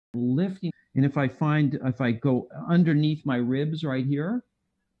lifting. And if I go underneath my ribs right here,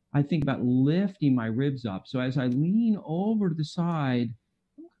 I think about lifting my ribs up. So as I lean over to the side,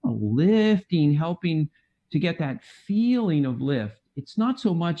 lifting, helping to get that feeling of lift. It's not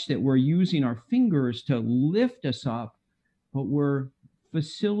so much that we're using our fingers to lift us up, but we're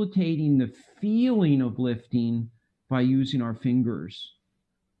facilitating the feeling of lifting by using our fingers.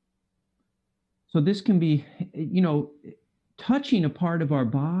 So this can be, touching a part of our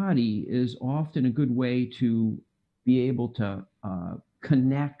body is often a good way to be able to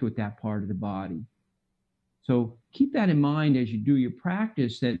connect with that part of the body. So keep that in mind as you do your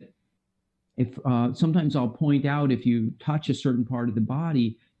practice, that if sometimes I'll point out, if you touch a certain part of the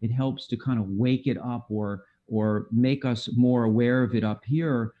body, it helps to kind of wake it up or make us more aware of it up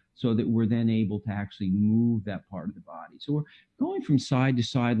here, so that we're then able to actually move that part of the body. So we're going from side to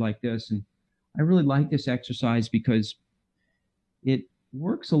side like this. And I really like this exercise because it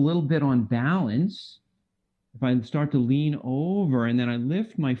works a little bit on balance. If I start to lean over and then I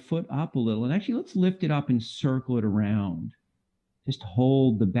lift my foot up a little, and actually let's lift it up and circle it around. Just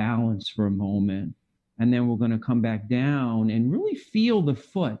hold the balance for a moment. And then we're going to come back down and really feel the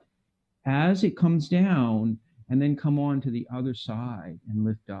foot as it comes down, and then come on to the other side and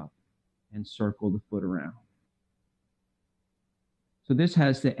lift up and circle the foot around. So this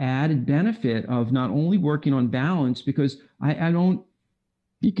has the added benefit of not only working on balance, because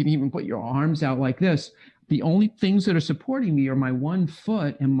you can even put your arms out like this. The only things that are supporting me are my one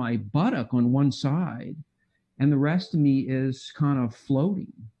foot and my buttock on one side, and the rest of me is kind of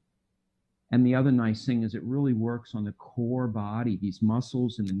floating. And the other nice thing is it really works on the core body, these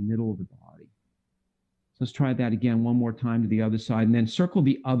muscles in the middle of the body. So let's try that again one more time to the other side, and then circle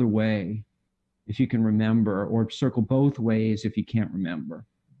the other way if you can remember, or circle both ways if you can't remember.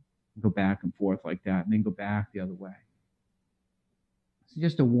 Go back and forth like that, and then go back the other way. So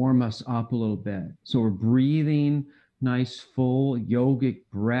just to warm us up a little bit. So we're breathing nice, full yogic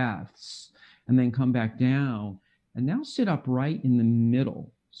breaths, and then come back down. And now sit up right in the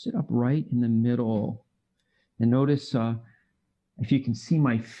middle. Sit up right in the middle. And notice if you can see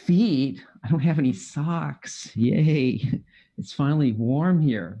my feet, I don't have any socks. Yay. It's finally warm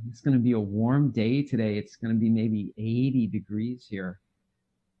here. It's going to be a warm day today. It's going to be maybe 80 degrees here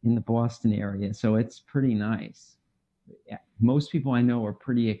in the Boston area. So it's pretty nice. Yeah, most people I know are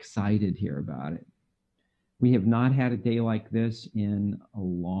pretty excited here about it. We have not had a day like this in a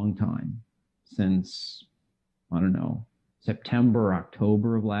long time, since, I don't know, September or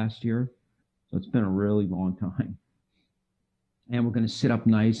October of last year. So it's been a really long time. And we're going to sit up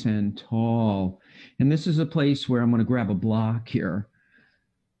nice and tall. And this is a place where I'm going to grab a block here.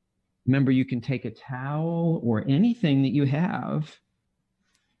 Remember, you can take a towel or anything that you have,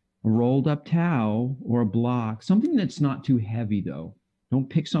 a rolled up towel or a block, something that's not too heavy though. Don't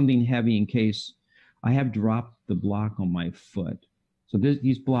pick something heavy, in case I have dropped the block on my foot. So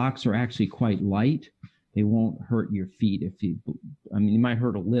these blocks are actually quite light. They won't hurt your feet. It might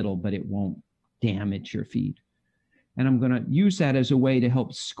hurt a little, but it won't damage your feet. And I'm going to use that as a way to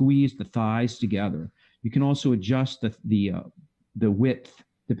help squeeze the thighs together. You can also adjust the width,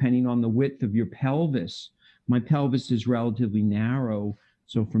 depending on the width of your pelvis. My pelvis is relatively narrow,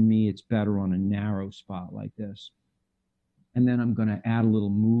 so for me, it's better on a narrow spot like this. And then I'm going to add a little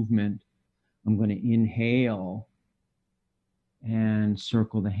movement. I'm going to inhale and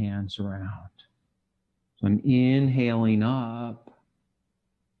circle the hands around. So I'm inhaling up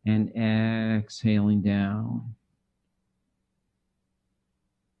and exhaling down.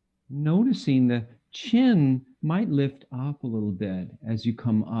 Noticing the chin might lift up a little bit as you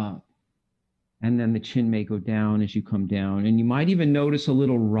come up, and then the chin may go down as you come down. And you might even notice a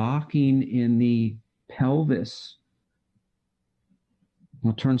little rocking in the pelvis.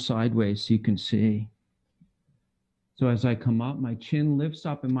 I'll turn sideways so you can see. So as I come up, my chin lifts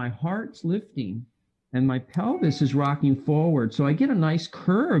up and my heart's lifting, and my pelvis is rocking forward. So I get a nice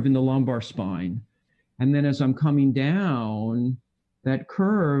curve in the lumbar spine. And then as I'm coming down, that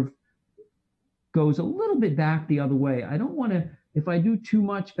curve goes a little bit back the other way. I don't want to, if I do too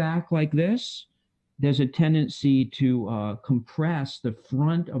much back like this, there's a tendency to compress the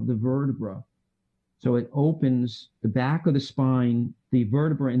front of the vertebra. So it opens the back of the spine, the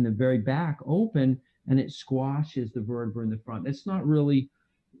vertebra in the very back open, and it squashes the vertebra in the front. That's not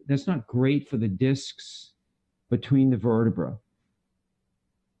great for the discs between the vertebra.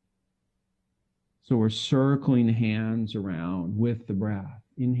 So we're circling the hands around with the breath,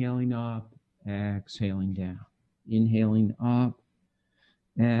 inhaling up, exhaling down, inhaling up,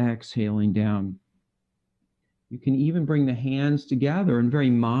 exhaling down. You can even bring the hands together and very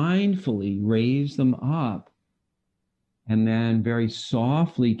mindfully raise them up and then very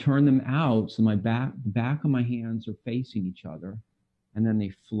softly turn them out so the back of my hands are facing each other, and then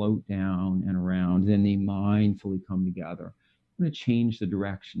they float down and around. Then they mindfully come together. I'm going to change the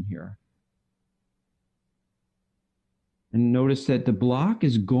direction here. And notice that the block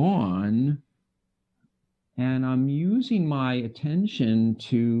is gone, and I'm using my attention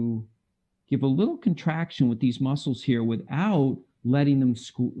to give a little contraction with these muscles here without letting them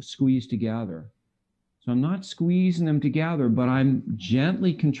squeeze together. So I'm not squeezing them together, but I'm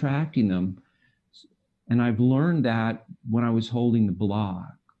gently contracting them. And I've learned that when I was holding the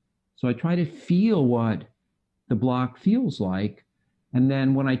block. So I try to feel what the block feels like. And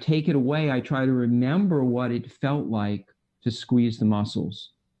then when I take it away, I try to remember what it felt like to squeeze the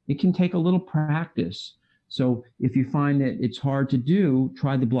muscles. It can take a little practice. So if you find that it's hard to do,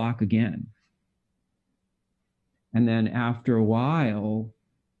 try the block again. And then after a while,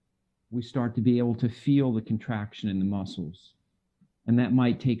 we start to be able to feel the contraction in the muscles. And that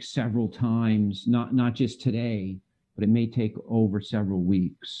might take several times, not just today, but it may take over several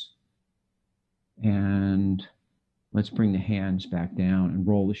weeks. And let's bring the hands back down and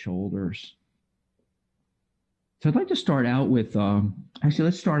roll the shoulders. So I'd like to start out with, actually,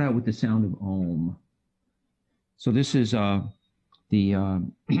 let's start out with the sound of Om. So this is the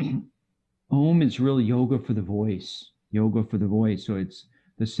Om is really yoga for the voice, So it's,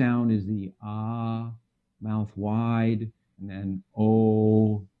 the sound is the ah, mouth wide, and then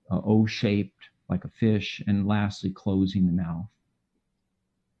O, O-shaped like a fish, and lastly closing the mouth.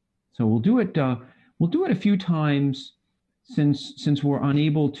 So we'll do it a few times since we're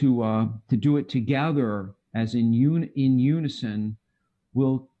unable to do it together as in unison.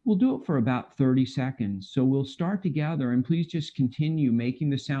 We'll do it for about 30 seconds. So we'll start together, and please just continue making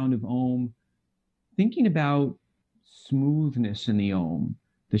the sound of Om, thinking about smoothness in the Om,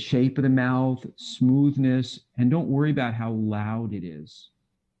 the shape of the mouth, smoothness, and don't worry about how loud it is.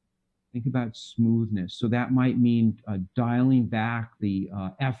 Think about smoothness. So that might mean dialing back the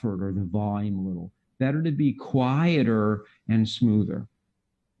effort or the volume a little. Better to be quieter and smoother.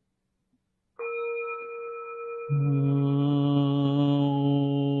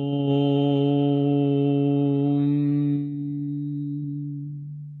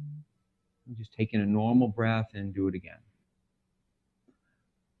 Just take in a normal breath and do it again.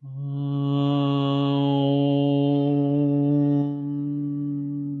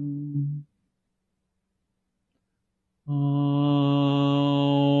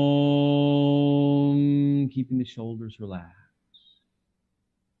 Keeping the shoulders relaxed.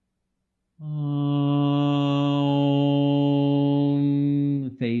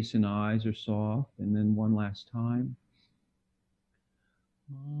 The face and eyes are soft. And then one last time.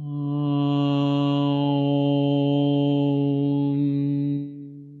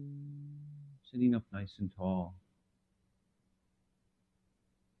 Sitting up nice and tall.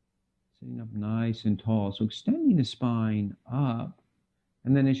 Sitting up nice and tall. So extending the spine up.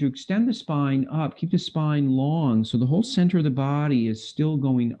 And then as you extend the spine up, keep the spine long so the whole center of the body is still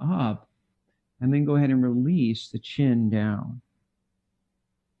going up. And then go ahead and release the chin down.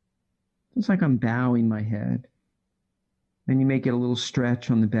 It's like I'm bowing my head. Then you may get a little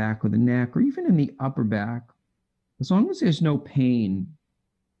stretch on the back of the neck or even in the upper back, as long as there's no pain.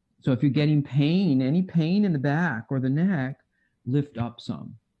 So if you're getting pain, any pain in the back or the neck, lift up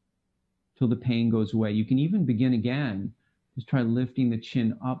some till the pain goes away. You can even begin again. Just try lifting the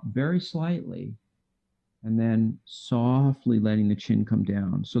chin up very slightly and then softly letting the chin come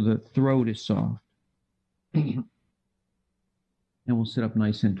down so the throat is soft. And we'll sit up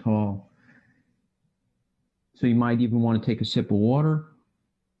nice and tall. So you might even want to take a sip of water.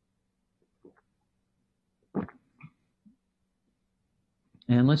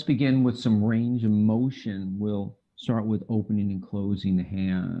 And let's begin with some range of motion. We'll start with opening and closing the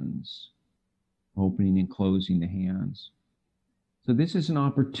hands. Opening and closing the hands. So this is an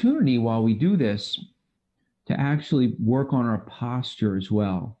opportunity while we do this to actually work on our posture as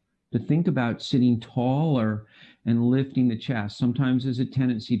well, to think about sitting taller and lifting the chest. Sometimes there's a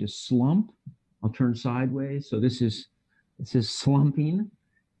tendency to slump. I'll turn sideways. So this is slumping,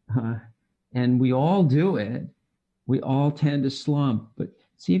 and we all do it. We all tend to slump, but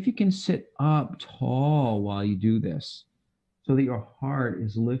see if you can sit up tall while you do this so that your heart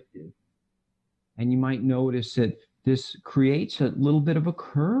is lifted. And you might notice that this creates a little bit of a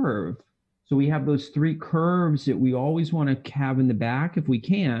curve. So we have those three curves that we always want to have in the back if we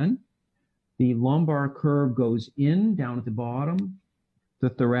can. The lumbar curve goes in, down at the bottom. The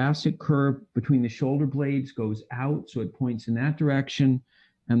thoracic curve between the shoulder blades goes out, so it points in that direction.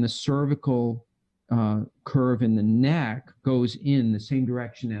 And the cervical curve in the neck goes in the same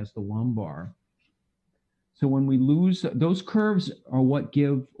direction as the lumbar. So when we lose, those curves are what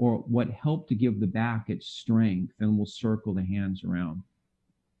give or what help to give the back its strength, and we'll circle the hands around.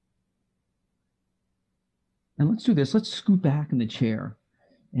 And let's do this. Let's scoot back in the chair.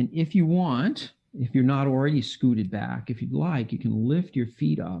 And if you want, if you're not already scooted back, if you'd like, you can lift your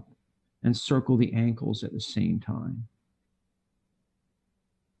feet up and circle the ankles at the same time.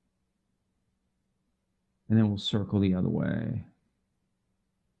 And then we'll circle the other way.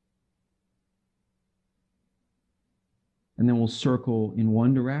 And then we'll circle in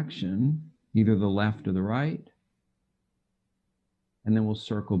one direction, either the left or the right. And then we'll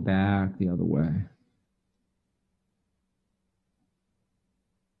circle back the other way.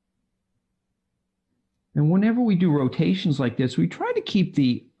 And whenever we do rotations like this, we try to keep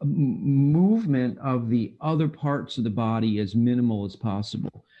the movement of the other parts of the body as minimal as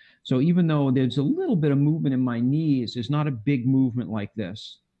possible. So even though there's a little bit of movement in my knees, there's not a big movement like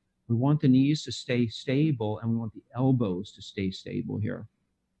this. We want the knees to stay stable, and we want the elbows to stay stable here.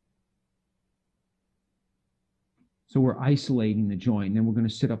 So we're isolating the joint. And then we're going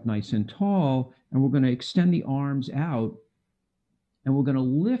to sit up nice and tall, and we're going to extend the arms out, and we're going to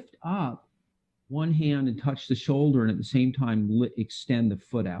lift up one hand and touch the shoulder, and at the same time extend the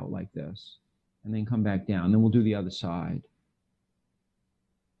foot out like this, and then come back down. Then we'll do the other side.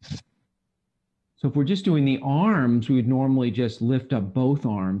 So if we're just doing the arms, we would normally just lift up both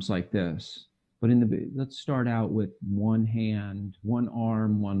arms like this. But let's start out with one hand, one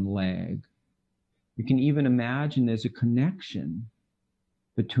arm, one leg. You can even imagine there's a connection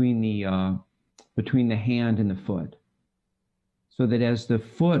between the hand and the foot. So that as the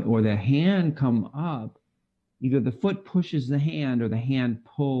foot or the hand come up, either the foot pushes the hand or the hand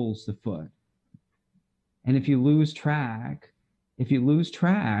pulls the foot. And if you lose track,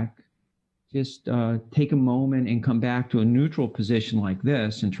 just take a moment and come back to a neutral position like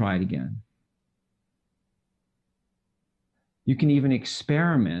this and try it again. You can even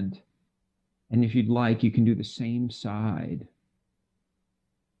experiment, and if you'd like, you can do the same side.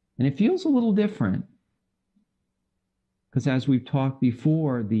 And it feels a little different. Because as we've talked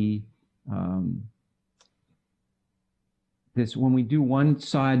before, when we do one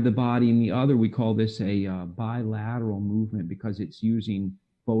side of the body and the other, we call this a bilateral movement, because it's using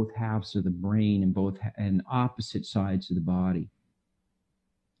both halves of the brain and opposite sides of the body.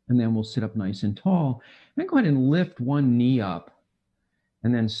 And then we'll sit up nice and tall, and go ahead and lift one knee up,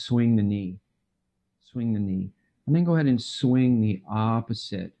 and then swing the knee, and then go ahead and swing the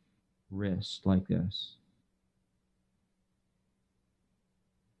opposite wrist like this.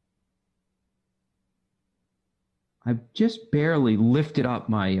 I've just barely lifted up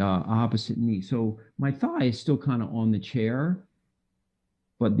my opposite knee. So my thigh is still kind of on the chair,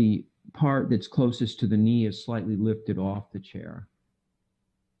 but the part that's closest to the knee is slightly lifted off the chair.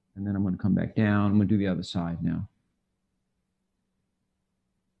 And then I'm going to come back down. I'm going to do the other side now.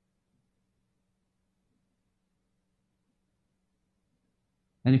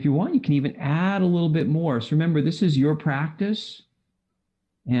 And if you want, you can even add a little bit more. So remember, this is your practice,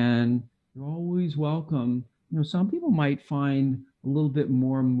 and you're always welcome. You know, some people might find a little bit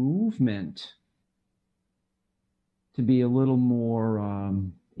more movement to be a little more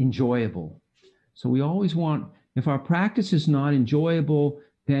enjoyable. So we always want, if our practice is not enjoyable,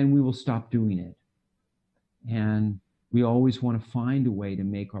 then we will stop doing it. And we always want to find a way to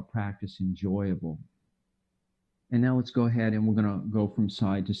make our practice enjoyable. And now let's go ahead and we're going to go from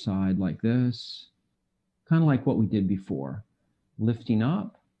side to side like this, kind of like what we did before. Lifting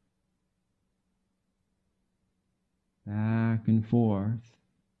up, back and forth.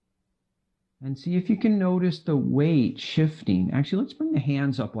 And see if you can notice the weight shifting. Actually, let's bring the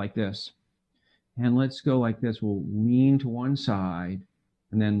hands up like this. And let's go like this. We'll lean to one side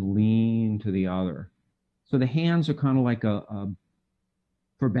and then lean to the other. So the hands are kind of like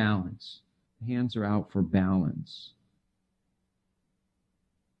for balance. The hands are out for balance.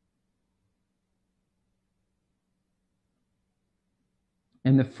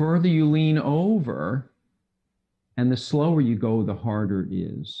 And the further you lean over and the slower you go, the harder it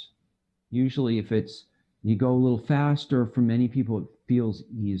is. Usually if you go a little faster, for many people, it feels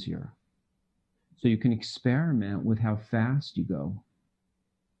easier. So you can experiment with how fast you go.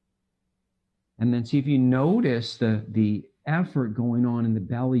 And then see if you notice the effort going on in the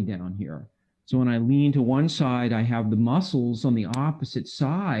belly down here. So when I lean to one side, I have the muscles on the opposite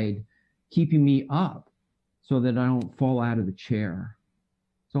side keeping me up so that I don't fall out of the chair.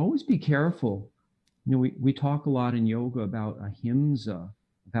 So always be careful. You know, we talk a lot in yoga about ahimsa,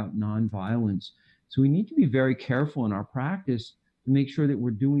 about nonviolence. So we need to be very careful in our practice to make sure that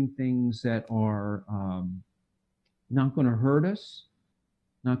we're doing things that are not going to hurt us,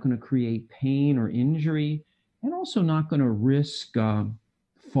 not going to create pain or injury, and also not going to risk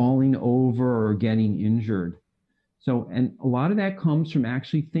falling over or getting injured. So, and a lot of that comes from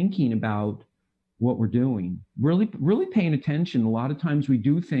actually thinking about what we're doing, really paying attention. A lot of times we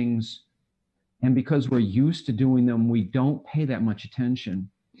do things, and because we're used to doing them, we don't pay that much attention.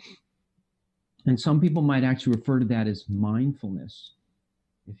 And some people might actually refer to that as mindfulness.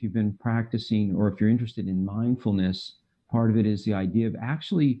 If you've been practicing, or if you're interested in mindfulness, part of it is the idea of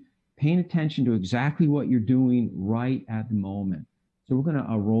actually paying attention to exactly what you're doing right at the moment. So we're going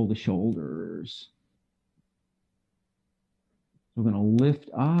to roll the shoulders. So we're going to lift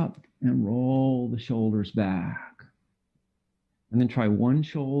up and roll the shoulders back. And then try one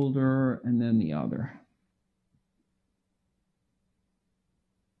shoulder and then the other.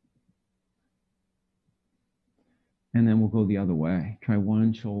 And then we'll go the other way. Try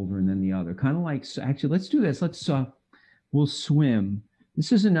one shoulder and then the other. Kind of like, actually, let's do this. We'll swim.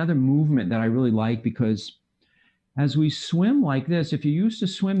 This is another movement that I really like, because as we swim like this, if you're used to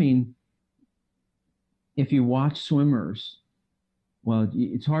swimming, if you watch swimmers, well,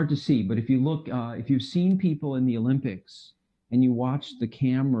 it's hard to see, but if you look, if you've seen people in the Olympics and you watch the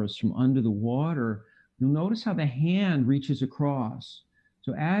cameras from under the water, you'll notice how the hand reaches across.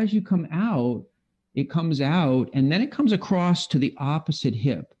 So as you come out, it comes out, and then it comes across to the opposite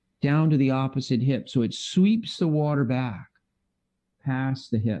hip, down to the opposite hip. So it sweeps the water back past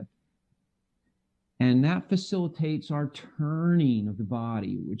the hip. And that facilitates our turning of the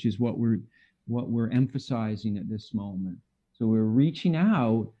body, which is what we're emphasizing at this moment. So we're reaching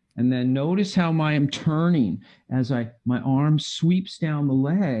out, and then notice how I'm turning as my arm sweeps down the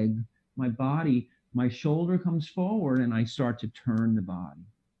leg, my body, my shoulder comes forward, and I start to turn the body.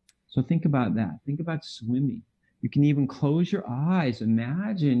 So think about that. Think about swimming. You can even close your eyes.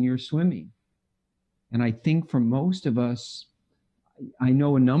 Imagine you're swimming. And I think for most of us, I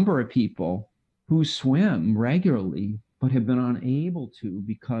know a number of people who swim regularly, but have been unable to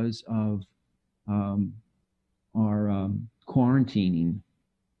because of our quarantining.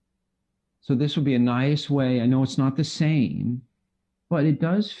 So this would be a nice way. I know it's not the same, but it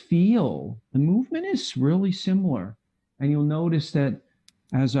does feel, the movement is really similar. And you'll notice that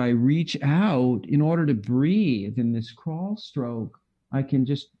as I reach out, in order to breathe in this crawl stroke, I can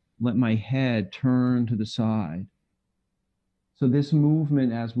just let my head turn to the side. So this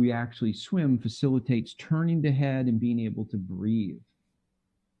movement, as we actually swim, facilitates turning the head and being able to breathe.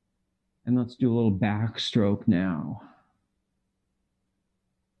 And let's do a little backstroke now.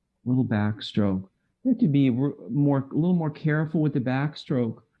 A little backstroke. You have to be a little more careful with the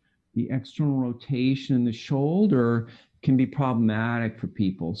backstroke. The external rotation in the shoulder can be problematic for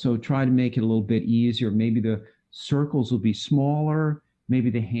people. So try to make it a little bit easier. Maybe the circles will be smaller. Maybe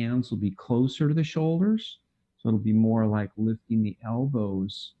the hands will be closer to the shoulders. So it'll be more like lifting the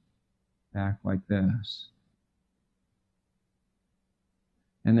elbows back like this.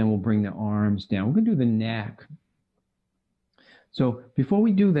 And then we'll bring the arms down. We're going to do the neck. So before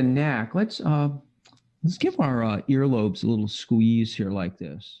we do the neck, let's give our earlobes a little squeeze here like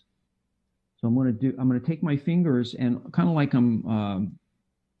this. So I'm going to take my fingers and kind of like I'm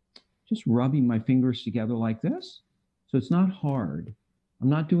just rubbing my fingers together like this. So it's not hard. I'm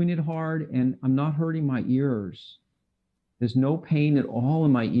not doing it hard, and I'm not hurting my ears. There's no pain at all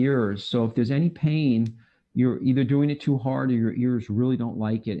in my ears. So if there's any pain, you're either doing it too hard or your ears really don't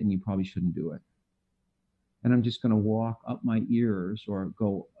like it, and you probably shouldn't do it. And I'm just going to walk up my ears, or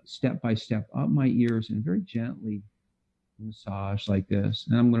go step by step up my ears, and very gently massage like this.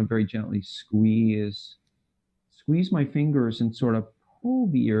 And I'm going to very gently squeeze my fingers and sort of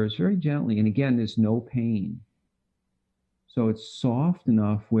pull the ears very gently. And again, there's no pain. So it's soft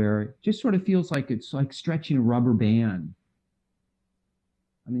enough where it just sort of feels like it's like stretching a rubber band.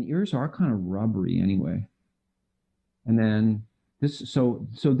 I mean, ears are kind of rubbery anyway. And then so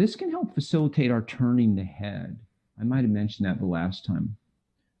this can help facilitate our turning the head. I might have mentioned that the last time.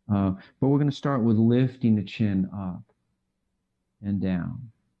 But we're going to start with lifting the chin up and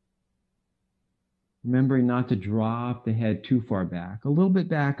down. Remembering not to drop the head too far back. A little bit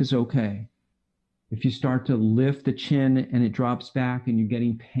back is okay. If you start to lift the chin and it drops back and you're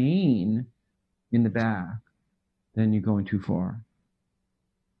getting pain in the back, then you're going too far.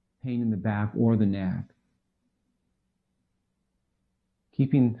 Pain in the back or the neck.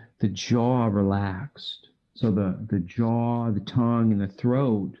 Keeping the jaw relaxed. So the jaw, the tongue, and the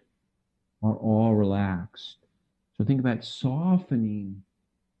throat are all relaxed. So think about softening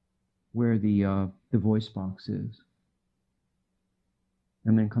where the voice box is.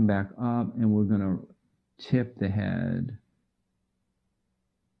 And then come back up, and we're going to tip the head.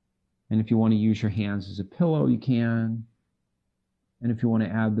 And if you want to use your hands as a pillow, you can. And if you want to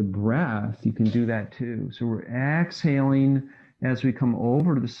add the breath, you can do that too. So we're exhaling as we come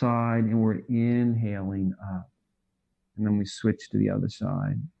over to the side, and we're inhaling up. And then we switch to the other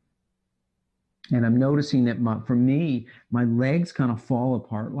side. And I'm noticing that for me, my legs kind of fall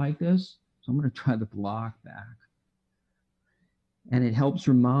apart like this. So I'm going to try the block back. And it helps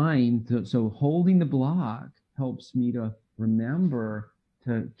remind, so holding the block helps me to remember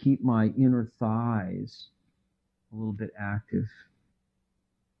to keep my inner thighs a little bit active.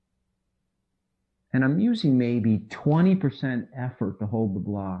 And I'm using maybe 20% effort to hold the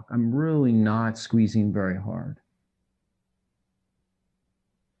block. I'm really not squeezing very hard.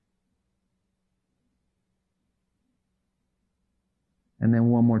 And then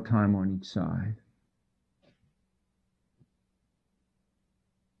one more time on each side.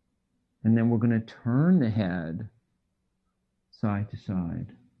 And then we're going to turn the head side to side.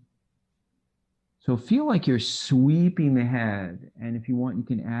 So feel like you're sweeping the head. And if you want, you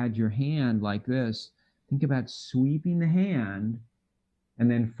can add your hand like this. Think about sweeping the hand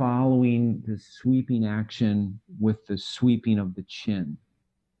and then following the sweeping action with the sweeping of the chin.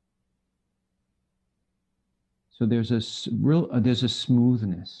 So there's a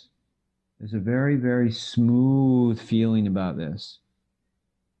smoothness. There's a very, very smooth feeling about this.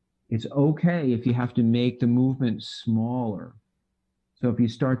 It's okay if you have to make the movement smaller. So if you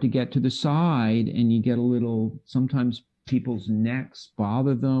start to get to the side and you get a little, sometimes people's necks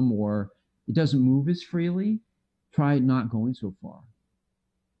bother them or it doesn't move as freely, try not going so far.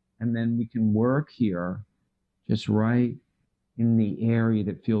 And then we can work here just right in the area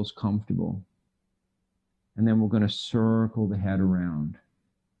that feels comfortable. And then we're going to circle the head around.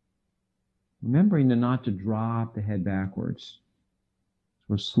 Remembering not to drop the head backwards. So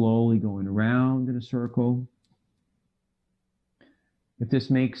we're slowly going around in a circle.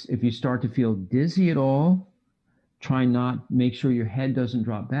 If you start to feel dizzy at all, make sure your head doesn't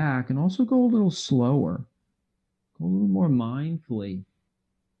drop back, and also go a little slower. Go a little more mindfully.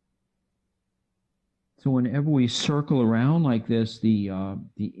 So whenever we circle around like this, the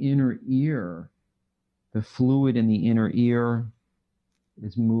inner ear, the fluid in the inner ear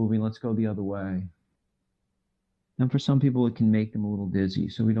is moving. Let's go the other way. And for some people, it can make them a little dizzy.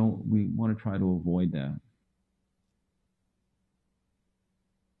 So we want to try to avoid that.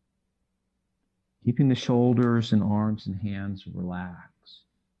 Keeping the shoulders and arms and hands relaxed.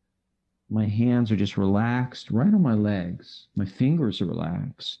 My hands are just relaxed right on my legs. My fingers are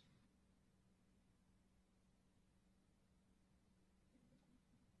relaxed.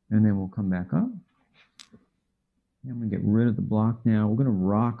 And then we'll come back up. I'm going to get rid of the block now. We're going to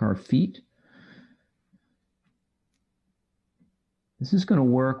rock our feet. This is going to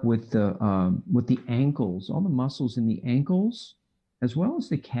work with the ankles, all the muscles in the ankles, as well as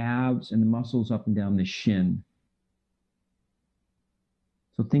the calves and the muscles up and down the shin.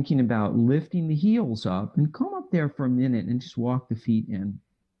 So thinking about lifting the heels up, and come up there for a minute and just walk the feet in.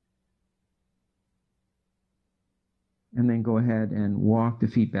 And then go ahead and walk the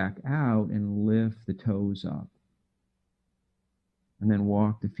feet back out and lift the toes up. And then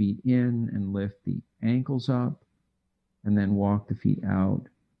walk the feet in and lift the ankles up. And then walk the feet out,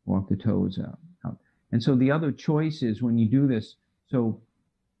 walk the toes out. And so the other choice is when you do this, so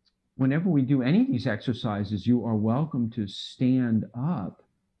whenever we do any of these exercises, you are welcome to stand up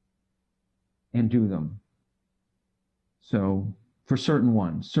and do them. So for certain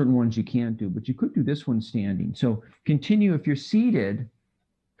ones you can't do, but you could do this one standing. So continue, if you're seated,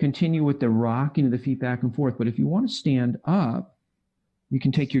 continue with the rocking of the feet back and forth. But if you want to stand up, you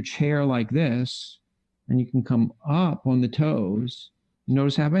can take your chair like this, and you can come up on the toes.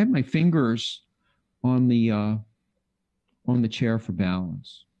 Notice how I have my fingers on the chair for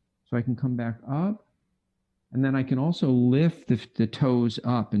balance. So I can come back up, and then I can also lift the toes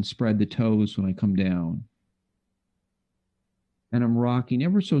up and spread the toes when I come down. And I'm rocking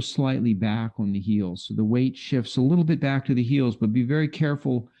ever so slightly back on the heels. So the weight shifts a little bit back to the heels, but be very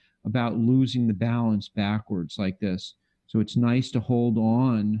careful about losing the balance backwards like this. So it's nice to hold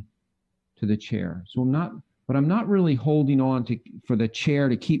on to the chair. So I'm not really holding on for the chair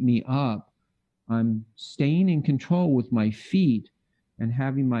to keep me up. I'm staying in control with my feet and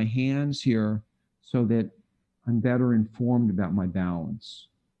having my hands here so that I'm better informed about my balance.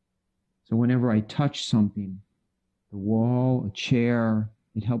 So whenever I touch something, the wall, a chair,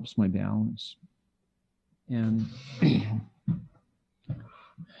 it helps my balance. And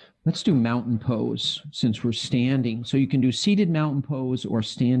let's do mountain pose since we're standing. So you can do seated mountain pose or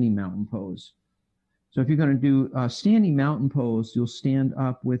standing mountain pose. So if you're going to do a standing mountain pose, you'll stand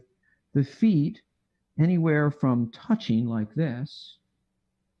up with the feet anywhere from touching like this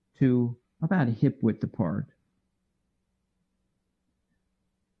to about a hip width apart.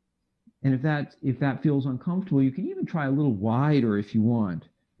 And if that feels uncomfortable, you can even try a little wider if you want.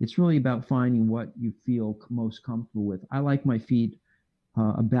 It's really about finding what you feel most comfortable with. I like my feet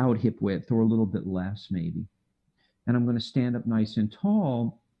about hip width or a little bit less maybe. And I'm going to stand up nice and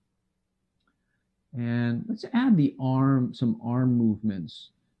tall. And let's add some arm movements.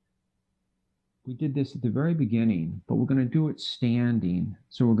 We did this at the very beginning, but we're going to do it standing.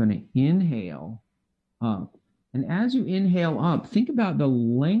 So we're going to inhale up. And as you inhale up, think about the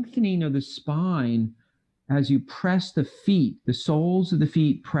lengthening of the spine as you press the feet. The soles of the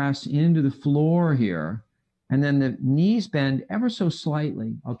feet press into the floor here. And then the knees bend ever so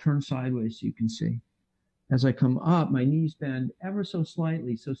slightly. I'll turn sideways so you can see. As I come up, my knees bend ever so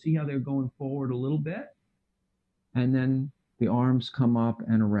slightly. So see how they're going forward a little bit? And then the arms come up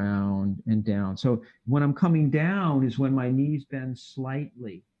and around and down. So when I'm coming down is when my knees bend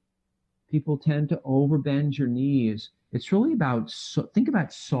slightly. People tend to overbend your knees. It's really about, think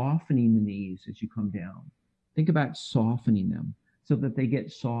about softening the knees as you come down. Think about softening them so that they get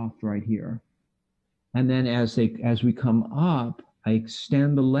soft right here. And then as we come up, I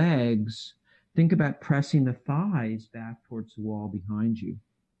extend the legs. Think about pressing the thighs back towards the wall behind you.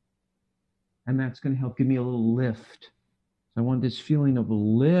 And that's going to help give me a little lift. So I want this feeling of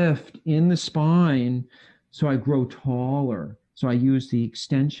lift in the spine so I grow taller. So I use the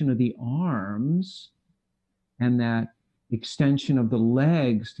extension of the arms and that extension of the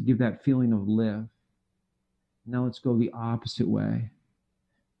legs to give that feeling of lift. Now let's go the opposite way.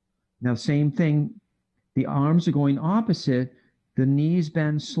 Now, same thing. The arms are going opposite. The knees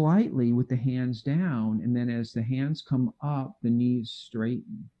bend slightly with the hands down. And then as the hands come up, the knees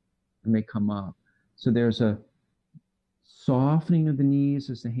straighten and they come up. So there's a softening of the knees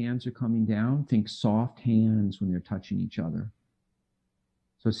as the hands are coming down. Think soft hands when they're touching each other.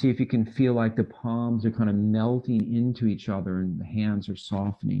 So see if you can feel like the palms are kind of melting into each other and the hands are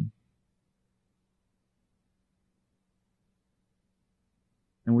softening.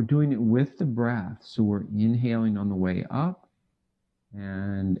 And we're doing it with the breath. So we're inhaling on the way up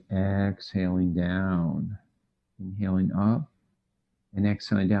and exhaling down. Inhaling up and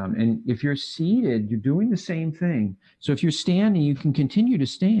exhaling down. And if you're seated, you're doing the same thing. So if you're standing, you can continue to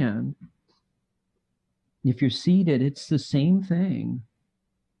stand. If you're seated, it's the same thing.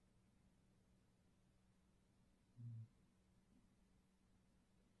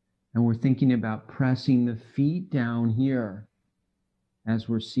 And we're thinking about pressing the feet down here as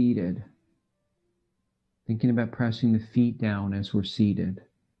we're seated. Thinking about pressing the feet down as we're seated.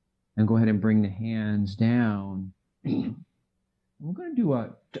 And go ahead and bring the hands down. We're going to do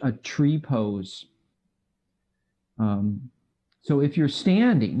a tree pose. So if you're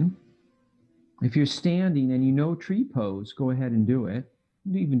standing and you know tree pose, go ahead and do it.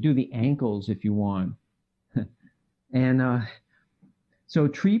 You can even do the ankles if you want. And so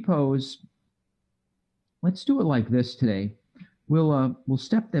tree pose, let's do it like this today. We'll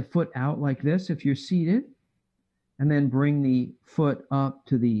step the foot out like this if you're seated, and then bring the foot up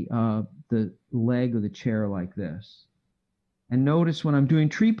to the leg of the chair like this. And notice when I'm doing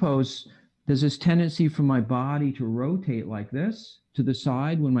tree pose, there's this tendency for my body to rotate like this to the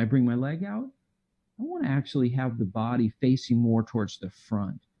side when I bring my leg out. I want to actually have the body facing more towards the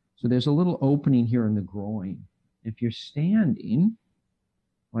front. So there's a little opening here in the groin. If you're standing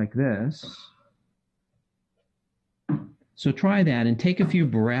like this, so try that and take a few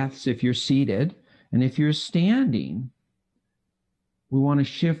breaths if you're seated. And if you're standing, we want to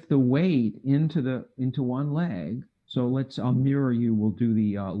shift the weight into one leg. So I'll mirror you. We'll do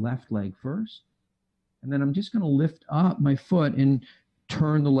the left leg first. And then I'm just going to lift up my foot and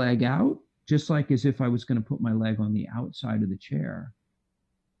turn the leg out, just like as if I was going to put my leg on the outside of the chair.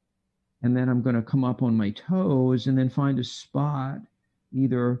 And then I'm going to come up on my toes and then find a spot.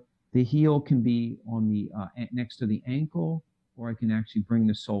 Either the heel can be on the next to the ankle, or I can actually bring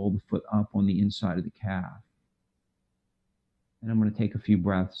the sole of the foot up on the inside of the calf. And I'm going to take a few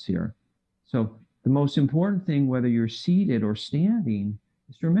breaths here. So the most important thing, whether you're seated or standing,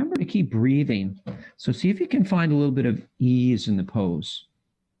 is to remember to keep breathing. So see if you can find a little bit of ease in the pose.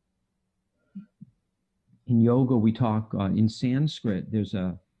 In yoga, we talk in Sanskrit.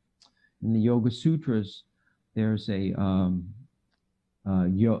 In the Yoga Sutras, there's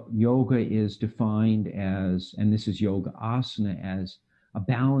yoga is defined as, and this is yoga asana, as a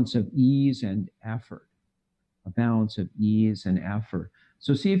balance of ease and effort. A balance of ease and effort.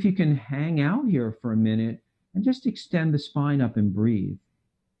 So see if you can hang out here for a minute and just extend the spine up and breathe.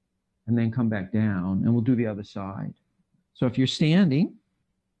 And then come back down, and we'll do the other side. So if you're standing,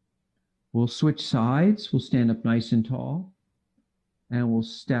 we'll switch sides. We'll stand up nice and tall, and we'll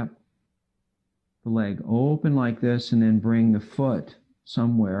step the leg open like this, and then bring the foot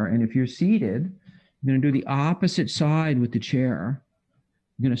somewhere. And if you're seated, you're going to do the opposite side with the chair.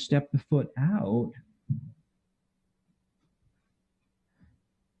 You're going to step the foot out.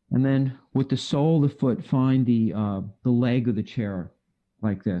 And then with the sole of the foot, find the leg of the chair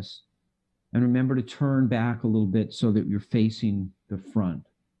like this. And remember to turn back a little bit so that you're facing the front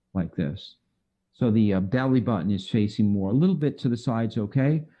like this. So the belly button is facing more. A little bit to the side's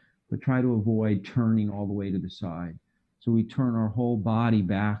okay, but try to avoid turning all the way to the side. So we turn our whole body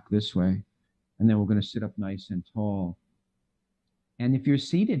back this way, and then we're going to sit up nice and tall. And if you're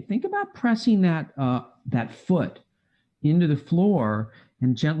seated, think about pressing that foot into the floor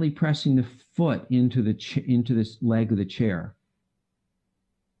and gently pressing the foot into this leg of the chair.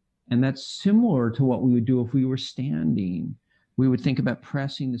 And that's similar to what we would do if we were standing. We would think about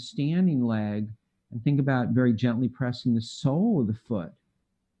pressing the standing leg and think about very gently pressing the sole of the foot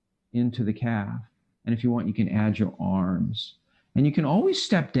into the calf. And if you want, you can add your arms. And you can always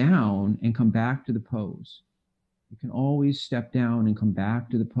step down and come back to the pose. You can always step down and come back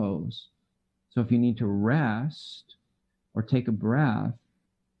to the pose. So if you need to rest or take a breath,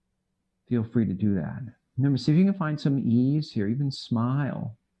 feel free to do that. Remember, see if you can find some ease here. Even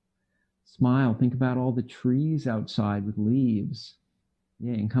smile. Smile. Think about all the trees outside with leaves.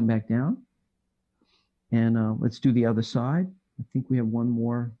 Yeah, and come back down. And let's do the other side. I think we have one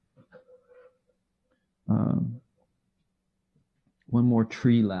more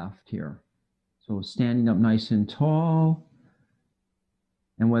tree left here. So standing up nice and tall.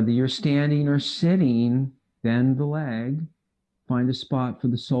 And whether you're standing or sitting, bend the leg. Find a spot for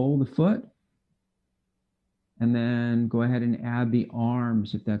the sole of the foot. And then go ahead and add the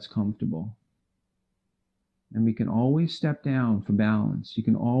arms if that's comfortable. And we can always step down for balance. You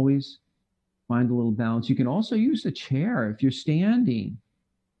can always find a little balance. You can also use the chair if you're standing,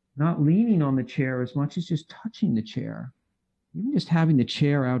 not leaning on the chair as much as just touching the chair. Even just having the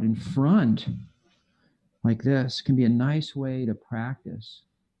chair out in front like this can be a nice way to practice.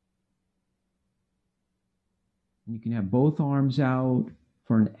 And you can have both arms out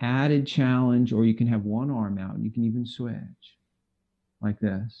for an added challenge, or you can have one arm out and you can even switch like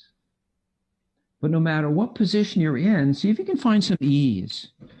this. But no matter what position you're in, see if you can find some ease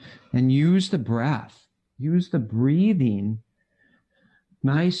and use the breath, use the breathing,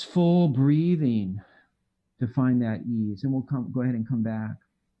 nice full breathing to find that ease. And we'll go ahead and come back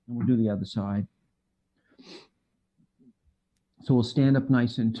and we'll do the other side. So we'll stand up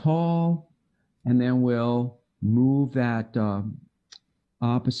nice and tall, and then we'll move that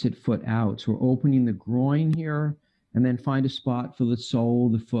opposite foot out. So we're opening the groin here, and then find a spot for the sole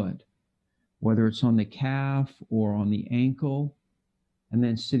of the foot, whether it's on the calf or on the ankle, and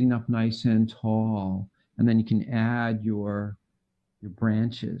then sitting up nice and tall. And then you can add your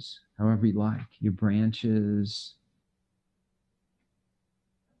branches, however you like, your branches,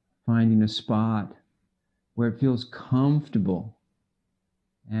 finding a spot where it feels comfortable,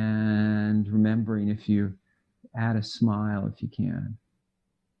 and remembering if you add a smile if you can.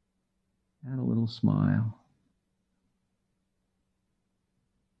 Add a little smile.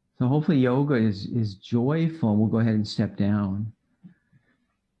 So hopefully yoga is joyful. We'll go ahead and step down.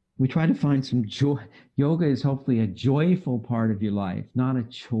 We try to find some joy. Yoga is hopefully a joyful part of your life, not a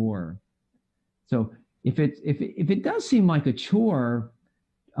chore. So if it does seem like a chore,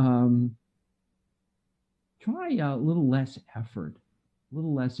 try a little less effort. A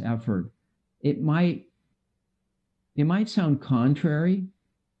little less effort. It might sound contrary,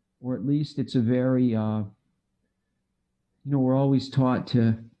 or at least it's a very, we're always taught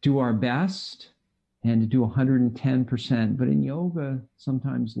to do our best and to do 110%, but in yoga,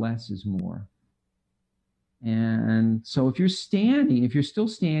 sometimes less is more. And so if you're still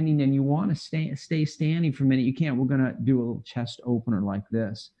standing and you want to stay standing for a minute, you can't. We're going to do a little chest opener like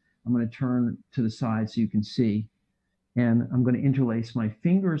this. I'm going to turn to the side so you can see. And I'm going to interlace my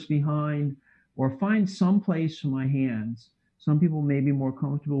fingers behind, or find some place for my hands. Some people may be more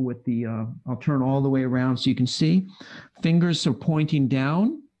comfortable with I'll turn all the way around so you can see. Fingers are pointing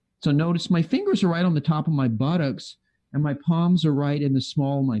down. So notice my fingers are right on the top of my buttocks, and my palms are right in the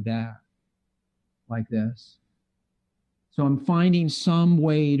small of my back, like this. So I'm finding some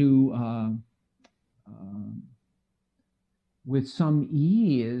way to, with some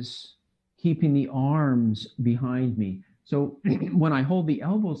ease, keeping the arms behind me. So when I hold the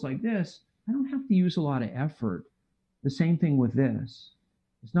elbows like this, I don't have to use a lot of effort. The same thing with this.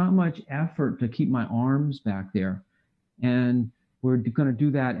 It's not much effort to keep my arms back there. And we're going to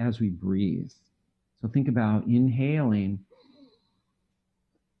do that as we breathe. So think about inhaling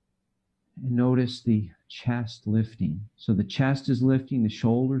and notice the chest lifting. So the chest is lifting, the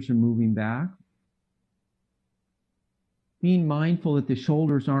shoulders are moving back. being mindful that the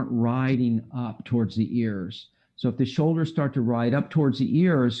shoulders aren't riding up towards the ears. So if the shoulders start to ride up towards the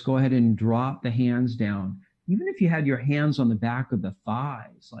ears, go ahead and drop the hands down. Even if you had your hands on the back of the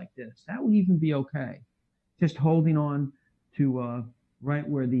thighs like this, that would even be okay. Just holding on to right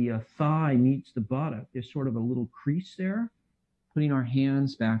where the thigh meets the buttock. There's sort of a little crease there, putting our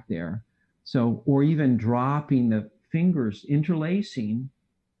hands back there. So, or even dropping the fingers, interlacing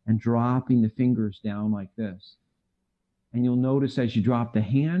and dropping the fingers down like this. And you'll notice as you drop the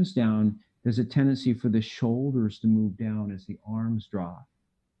hands down, there's a tendency for the shoulders to move down as the arms drop.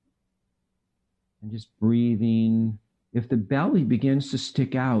 And just breathing. If the belly begins to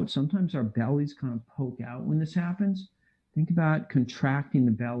stick out, sometimes our bellies kind of poke out when this happens. Think about contracting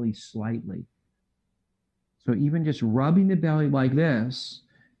the belly slightly. So even just rubbing the belly like this,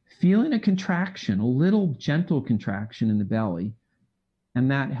 feeling a contraction, a little gentle contraction in the belly,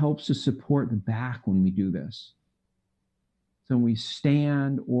 and that helps to support the back when we do this. So when we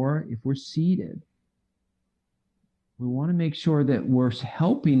stand, or if we're seated, we want to make sure that we're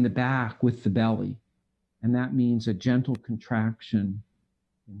helping the back with the belly. And that means a gentle contraction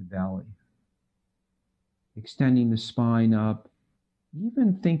in the belly. Extending the spine up,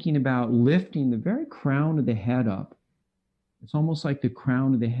 even thinking about lifting the very crown of the head up. It's almost like the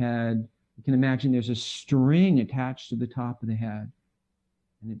crown of the head. You can imagine there's a string attached to the top of the head,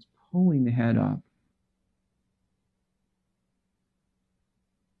 and it's pulling the head up.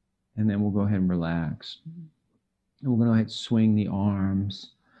 And then we'll go ahead and relax. And we're going to go ahead and swing the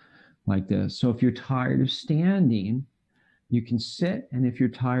arms like this. So if you're tired of standing, you can sit. And if you're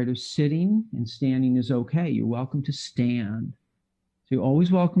tired of sitting, and standing is okay, you're welcome to stand. So you're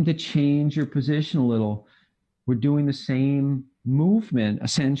always welcome to change your position a little. We're doing the same movement,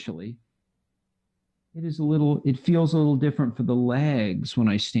 essentially. It feels a little different for the legs when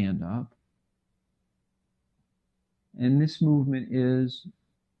I stand up. And this movement is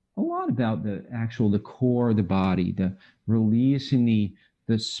a lot about the core of the body, the releasing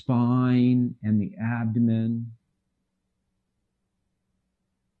the spine and the abdomen.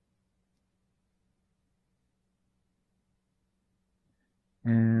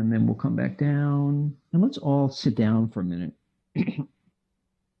 And then we'll come back down. And let's all sit down for a minute.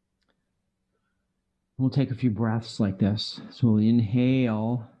 We'll take a few breaths like this. So we'll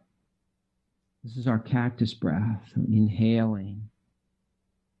inhale. This is our cactus breath. So inhaling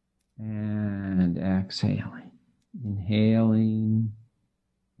and exhaling. Inhaling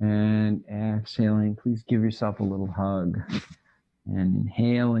and exhaling. Please give yourself a little hug. And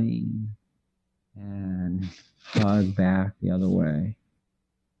inhaling and hug back the other way.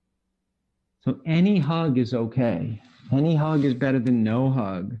 So any hug is okay. Any hug is better than no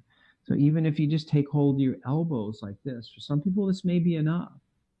hug. So even if you just take hold of your elbows like this, for some people this may be enough.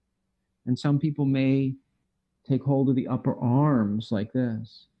 And some people may take hold of the upper arms like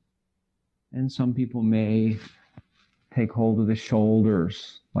this. And some people may take hold of the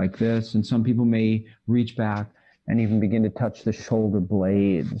shoulders like this. And some people may reach back and even begin to touch the shoulder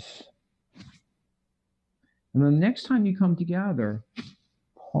blades. And then the next time you come together,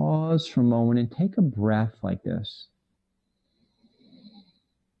 pause for a moment and take a breath like this.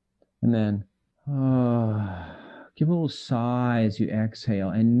 And then give a little sigh as you exhale.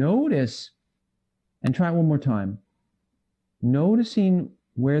 And notice, and try it one more time, noticing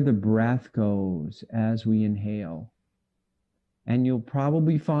where the breath goes as we inhale. And you'll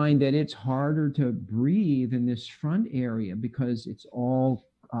probably find that it's harder to breathe in this front area because it's all,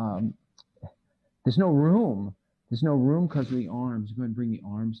 there's no room. There's no room because of the arms. Go ahead and bring the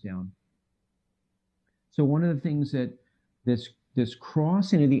arms down. So one of the things that this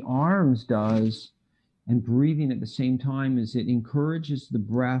crossing of the arms does, and breathing at the same time, is it encourages the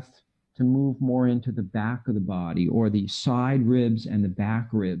breath to move more into the back of the body, or the side ribs and the back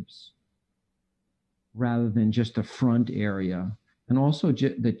ribs, rather than just the front area. And also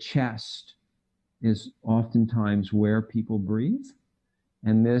the chest is oftentimes where people breathe.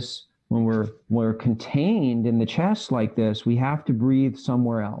 And this, when we're contained in the chest like this, we have to breathe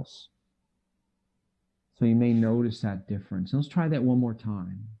somewhere else. So you may notice that difference. Let's try that one more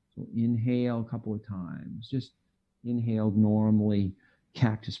time. So inhale a couple of times. Just inhale normally,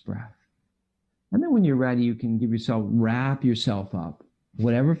 cactus breath. And then when you're ready, you can wrap yourself up.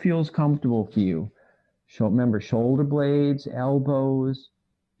 Whatever feels comfortable for you. Remember, shoulder blades, elbows,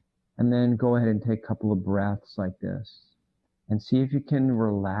 and then go ahead and take a couple of breaths like this. And see if you can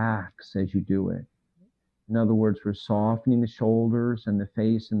relax as you do it. In other words, we're softening the shoulders and the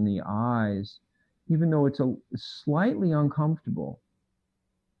face and the eyes, even though it's slightly uncomfortable,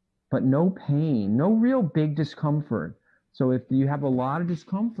 but no pain, no real big discomfort. So if you have a lot of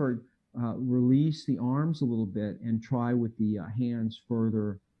discomfort, release the arms a little bit and try with the hands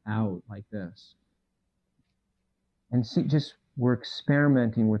further out like this. And see, just we're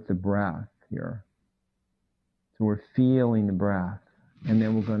experimenting with the breath here. So we're feeling the breath. And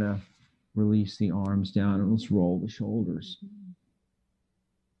then we're going to release the arms down and let's roll the shoulders.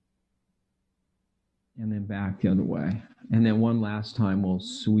 And then back the other way. And then one last time, we'll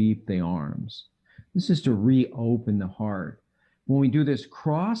sweep the arms. This is to reopen the heart. When we do this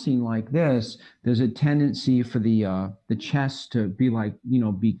crossing like this, there's a tendency for the chest to be like,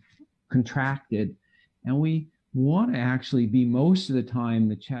 be contracted. And we want to actually be most of the time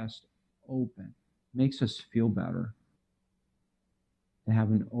the chest open. Makes us feel better to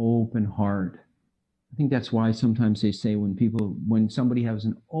have an open heart. I think that's why sometimes they say when somebody has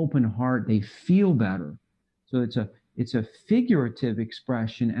an open heart, they feel better. So it's a figurative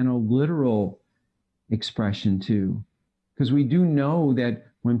expression and a literal expression too. Because we do know that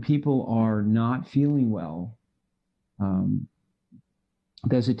when people are not feeling well,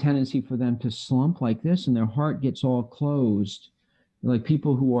 there's a tendency for them to slump like this and their heart gets all closed. Like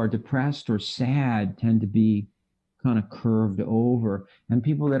people who are depressed or sad tend to be kind of curved over. And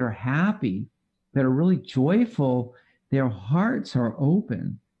people that are happy, that are really joyful, their hearts are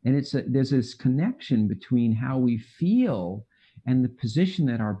open. And there's this connection between how we feel and the position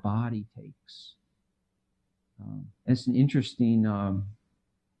that our body takes. It's interesting.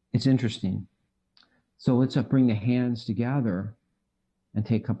 So let's bring the hands together and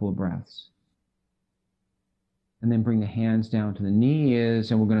take a couple of breaths. And then bring the hands down to the knees,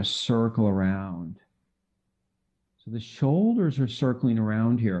 and we're going to circle around. So the shoulders are circling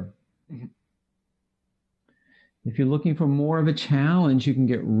around here. If you're looking for more of a challenge, you can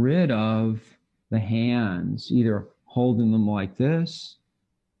get rid of the hands, either holding them like this.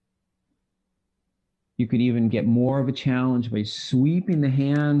 You could even get more of a challenge by sweeping the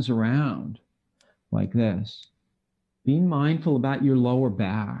hands around like this. Being mindful about your lower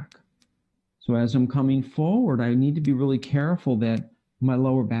back. So as I'm coming forward, I need to be really careful that my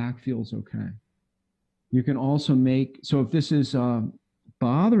lower back feels okay. You can also so if this is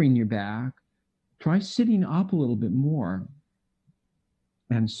bothering your back, try sitting up a little bit more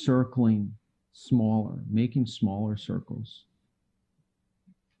and circling smaller, making smaller circles.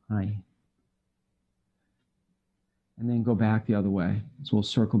 Hi. And then go back the other way. So we'll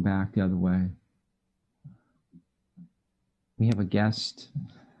circle back the other way. We have a guest.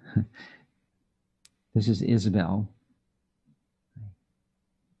 This is Isabel.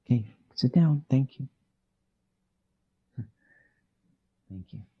 Okay, sit down. Thank you. Thank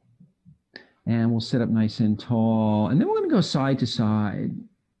you. And we'll sit up nice and tall. And then we're going to go side to side.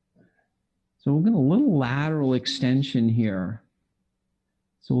 So we're going to a little lateral extension here.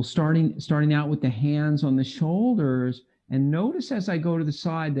 So we'll starting out with the hands on the shoulders. And notice as I go to the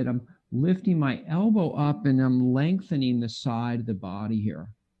side that I'm lifting my elbow up and I'm lengthening the side of the body here.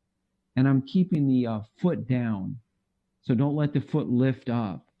 And I'm keeping the foot down. So don't let the foot lift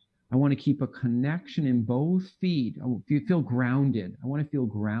up. I want to keep a connection in both feet. I feel grounded. I want to feel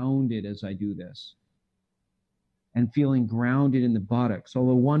grounded as I do this. And feeling grounded in the buttocks,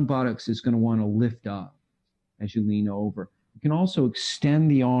 although one buttocks is going to want to lift up as you lean over. You can also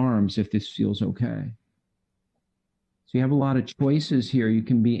extend the arms if this feels okay. So you have a lot of choices here. You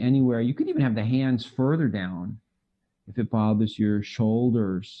can be anywhere. You can even have the hands further down if it bothers your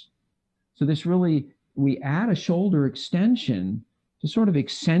shoulders. So this really, we add a shoulder extension to sort of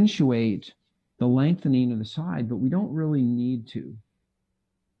accentuate the lengthening of the side, but we don't really need to.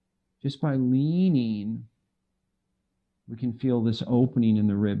 Just by leaning, we can feel this opening in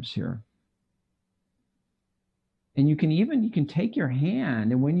the ribs here. And you can take your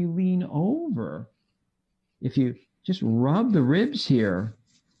hand, and when you lean over, if you just rub the ribs here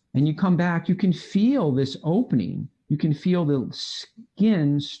and you come back, you can feel this opening. You can feel the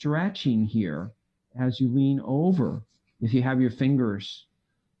skin stretching here as you lean over if you have your fingers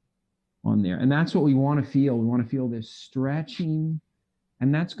on there. And that's what we want to feel. We want to feel this stretching,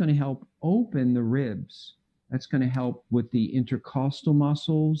 and that's going to help open the ribs. That's going to help with the intercostal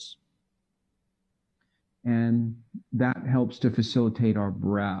muscles, and that helps to facilitate our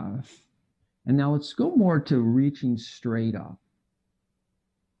breath. And now let's go more to reaching straight up.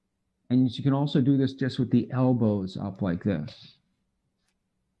 And you can also do this just with the elbows up like this.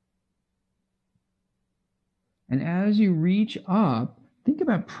 And as you reach up, think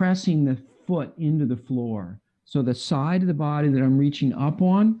about pressing the foot into the floor. So the side of the body that I'm reaching up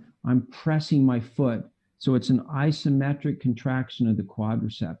on, I'm pressing my foot. So it's an isometric contraction of the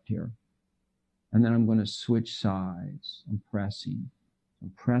quadricep here. And then I'm going to switch sides. I'm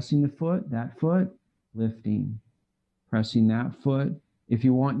pressing the foot, that foot, lifting. Pressing that foot, If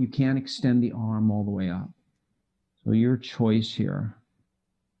you want, you can extend the arm all the way up. So your choice here.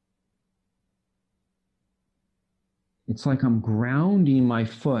 It's like I'm grounding my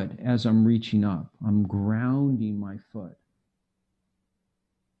foot as I'm reaching up. I'm grounding my foot.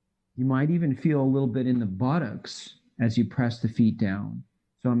 You might even feel a little bit in the buttocks as you press the feet down.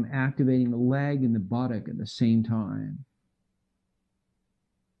 So I'm activating the leg and the buttock at the same time.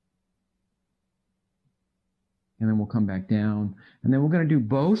 And then we'll come back down. And then we're going to do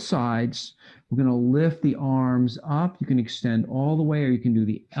both sides. We're going to lift the arms up. You can extend all the way, or you can do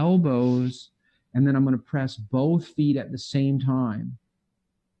the elbows. And then I'm going to press both feet at the same time.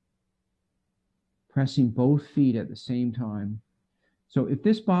 Pressing both feet at the same time. So if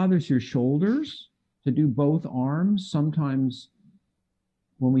this bothers your shoulders, to do both arms, sometimes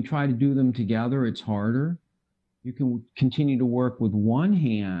when we try to do them together, it's harder. You can continue to work with one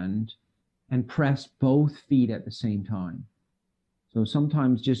hand and press both feet at the same time. So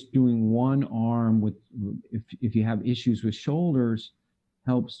sometimes just doing one arm with, if you have issues with shoulders,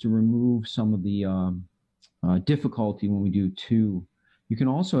 helps to remove some of the difficulty when we do two. You can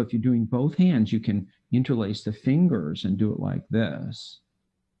also, if you're doing both hands, you can interlace the fingers and do it like this.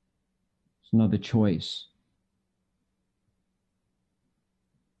 It's another choice.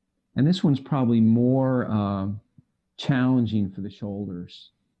 And this one's probably more challenging for the shoulders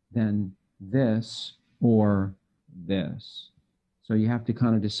than this or this. So you have to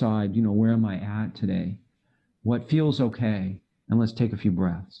kind of decide, you know, where am I at today? What feels okay? And let's take a few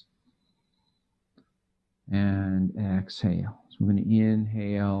breaths. And exhale. So we're going to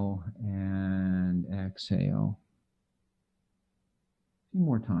inhale and exhale. A few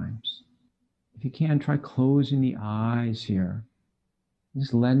more times. If you can, try closing the eyes here.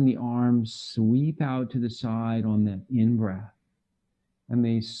 Just letting the arms sweep out to the side on the in-breath. And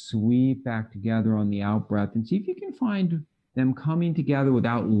they sweep back together on the out-breath. And see if you can find them coming together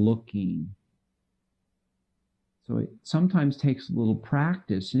without looking. So it sometimes takes a little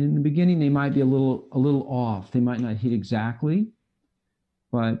practice. And in the beginning, they might be a little off. They might not hit exactly.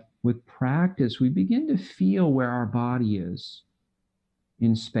 But with practice, we begin to feel where our body is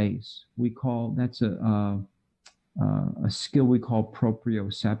in space. We call, that's a skill we call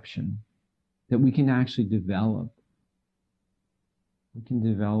proprioception, that we can actually develop. We can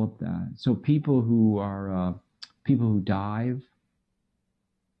develop that. So people who are, people who dive,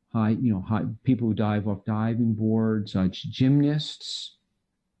 people who dive off diving boards, gymnasts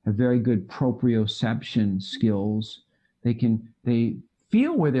have very good proprioception skills. They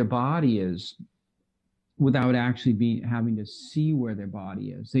feel where their body is without actually having to see where their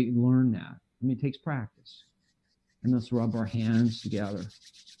body is. They learn that. I mean, it takes practice. And let's rub our hands together.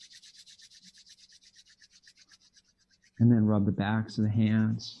 And then rub the backs of the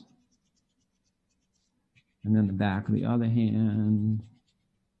hands. And then the back of the other hand.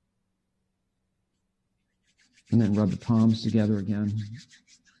 And then rub the palms together again.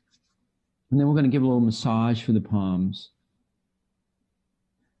 And then we're going to give a little massage for the palms.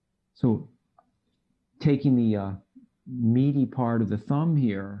 So taking the meaty part of the thumb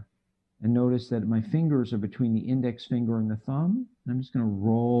here, and notice that my fingers are between the index finger and the thumb. And I'm just going to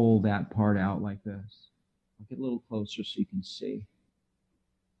roll that part out like this. I'll get a little closer so you can see.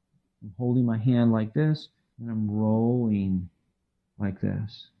 I'm holding my hand like this, and I'm rolling like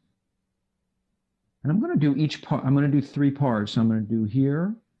this. And I'm going to do each part. I'm going to do three parts. So I'm going to do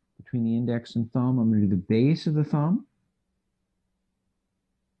here, between the index and thumb. I'm going to do the base of the thumb.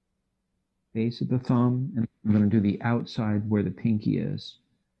 Base of the thumb. And I'm going to do the outside where the pinky is.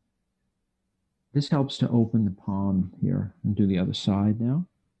 This helps to open the palm here. And do the other side now.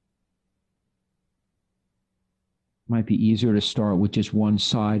 Might be easier to start with just one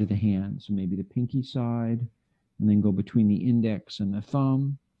side of the hand. So maybe the pinky side. And then go between the index and the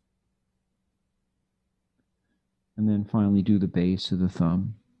thumb. And then finally do the base of the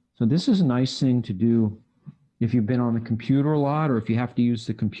thumb. So this is a nice thing to do if you've been on the computer a lot, or if you have to use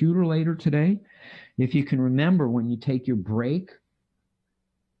the computer later today. If you can remember when you take your break,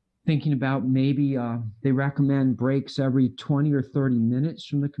 thinking about maybe they recommend breaks every 20 or 30 minutes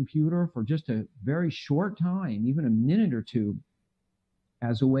from the computer for just a very short time, even a minute or two,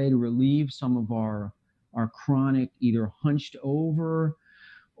 as a way to relieve some of our chronic either hunched over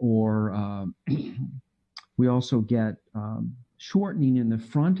or we also get shortening in the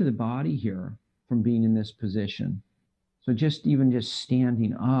front of the body here from being in this position. So just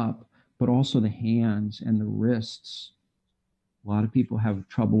standing up, but also the hands and the wrists. A lot of people have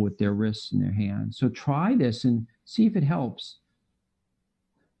trouble with their wrists and their hands. So try this and see if it helps.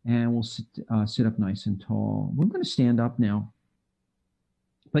 And we'll sit up nice and tall. We're going to stand up now.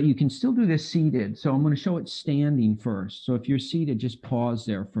 But you can still do this seated. So I'm going to show it standing first. So if you're seated, just pause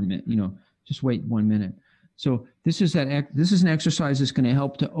there for a minute, just wait 1 minute. So this is an exercise that's going to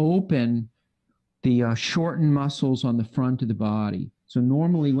help to open the shortened muscles on the front of the body. So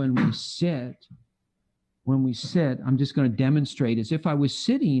normally when we sit, I'm just going to demonstrate as if I was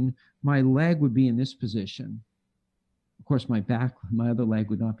sitting, my leg would be in this position. Of course, my other leg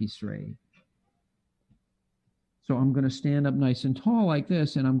would not be straight. So I'm going to stand up nice and tall like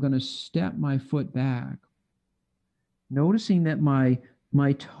this, and I'm going to step my foot back, noticing that my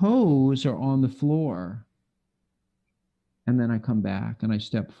toes are on the floor. And then I come back and I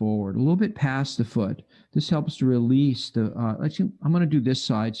step forward a little bit past the foot. This helps to release actually, I'm going to do this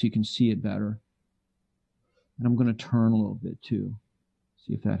side so you can see it better. And I'm going to turn a little bit too.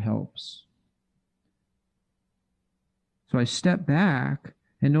 See if that helps. So I step back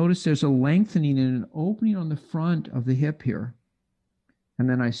and notice there's a lengthening and an opening on the front of the hip here. And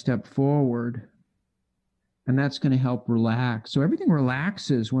then I step forward, and that's going to help relax. So everything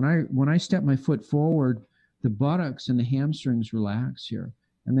relaxes when I step my foot forward. The buttocks and the hamstrings relax here.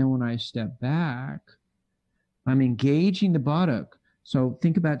 And then when I step back, I'm engaging the buttock. So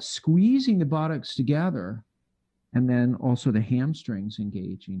think about squeezing the buttocks together, and then also the hamstrings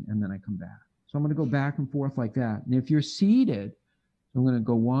engaging, and then I come back. So I'm going to go back and forth like that. And if you're seated, I'm going to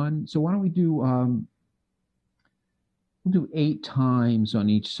go one. So why don't we do, we'll do 8 times on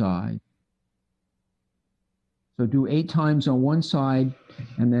each side. So do 8 times on one side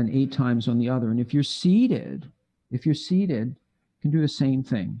and then 8 times on the other. And if you're seated, you can do the same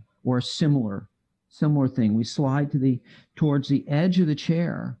thing or a similar thing. We slide towards the edge of the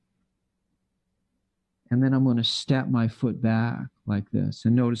chair. And then I'm going to step my foot back like this.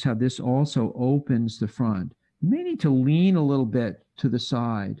 And notice how this also opens the front. You may need to lean a little bit to the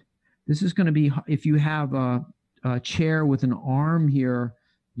side. This is going to be, if you have a chair with an arm here,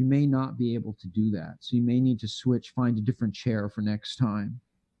 you may not be able to do that. So you may need to find a different chair for next time.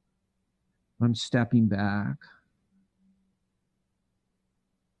 I'm stepping back.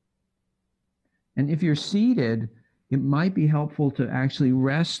 And if you're seated, it might be helpful to actually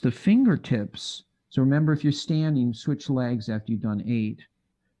rest the fingertips. So remember, if you're standing, switch legs after you've done 8.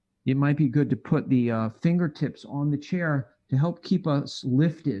 It might be good to put the fingertips on the chair to help keep us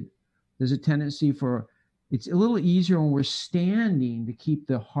lifted. There's a tendency it's a little easier when we're standing to keep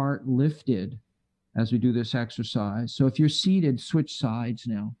the heart lifted as we do this exercise. So if you're seated, switch sides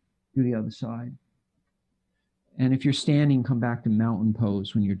now. Do the other side. And if you're standing, come back to mountain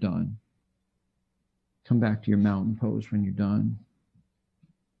pose when you're done. Come back to your mountain pose when you're done.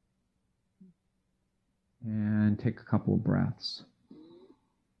 And take a couple of breaths.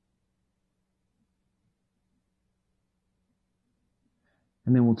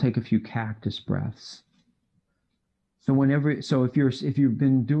 And then we'll take a few cactus breaths. So if you've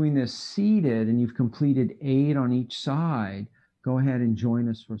been doing this seated and you've completed 8 on each side, go ahead and join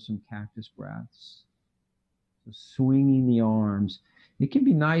us for some cactus breaths. So swinging the arms. It can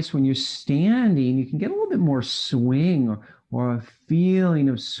be nice when you're standing, you can get a little bit more swing or a feeling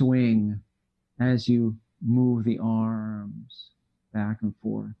of swing as you move the arms back and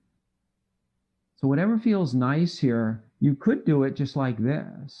forth. So whatever feels nice here, you could do it just like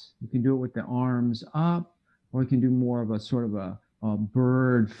this. You can do it with the arms up, or you can do more of a sort of a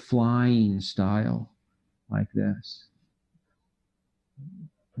bird flying style like this.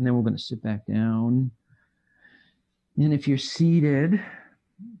 And then we're going to sit back down. And if you're seated,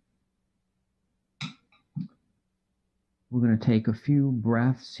 we're going to take a few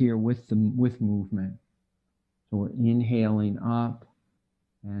breaths here with movement. So we're inhaling up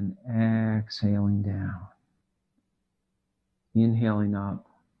and exhaling down. Inhaling up,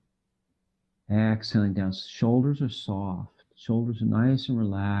 exhaling down. Shoulders are soft. Shoulders are nice and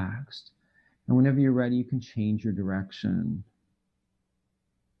relaxed. And whenever you're ready, you can change your direction.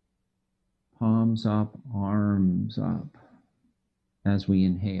 Palms up, arms up as we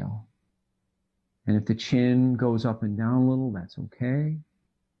inhale. And if the chin goes up and down a little, that's okay.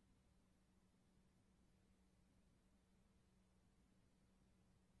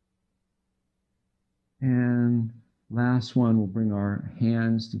 And last one, we'll bring our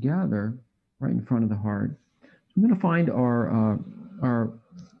hands together right in front of the heart. So we're going to find our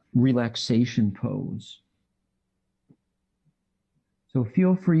relaxation pose. So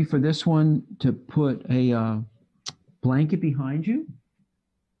feel free for this one to put a blanket behind you.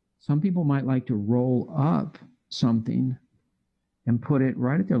 Some people might like to roll up something and put it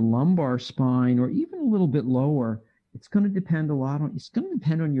right at their lumbar spine or even a little bit lower. It's going to depend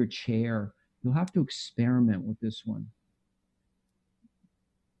on your chair. You'll have to experiment with this one.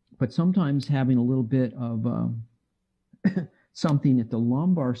 But sometimes having a little bit of something at the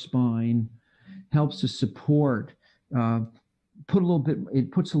lumbar spine helps to support,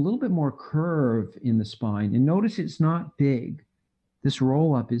 it puts a little bit more curve in the spine. And notice it's not big. This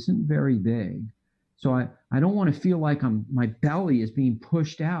roll up isn't very big. So I don't want to feel like my belly is being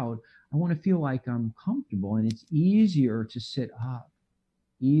pushed out. I want to feel like I'm comfortable, and it's easier to sit up,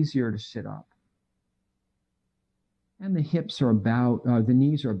 easier to sit up. And the hips are about, the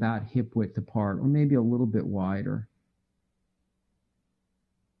knees are about hip width apart, or maybe a little bit wider.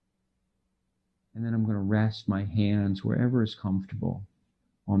 And then I'm going to rest my hands wherever is comfortable,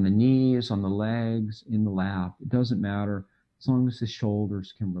 on the knees, on the legs, in the lap. It doesn't matter, as long as the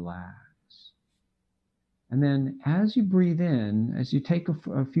shoulders can relax. And then as you breathe in, as you take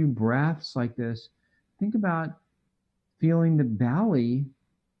a few breaths like this, think about feeling the belly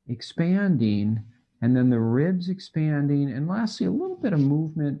expanding, and then the ribs expanding, and lastly, a little bit of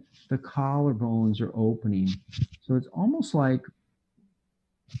movement. The collarbones are opening. So it's almost like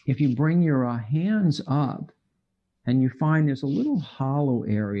if you bring your hands up and you find there's a little hollow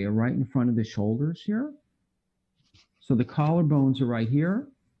area right in front of the shoulders here. So the collarbones are right here.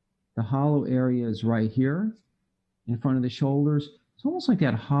 The hollow area is right here in front of the shoulders. It's almost like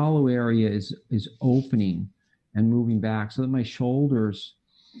that hollow area is opening and moving back so that my shoulders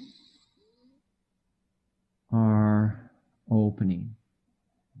are opening.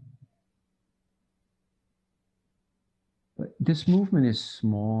 But this movement is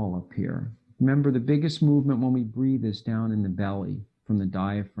small up here. Remember, the biggest movement when we breathe is down in the belly from the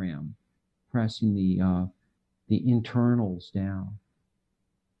diaphragm, pressing the internals down.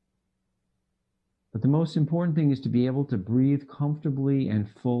 But the most important thing is to be able to breathe comfortably and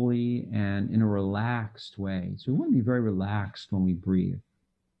fully and in a relaxed way. So we want to be very relaxed when we breathe.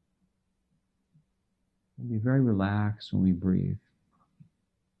 We'll be very relaxed when we breathe.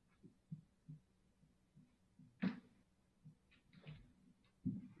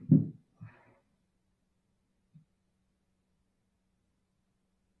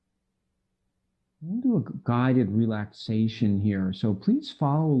 We'll do a guided relaxation here. So please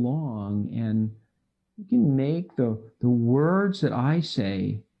follow along, and you can make the words that I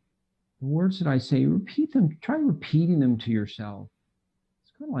say, repeat them. Try repeating them to yourself.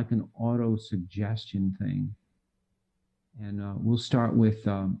 It's kind of like an auto-suggestion thing. And we'll start with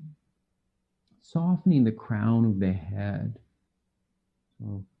softening the crown of the head.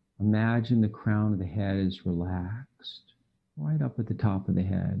 So imagine the crown of the head is relaxed, right up at the top of the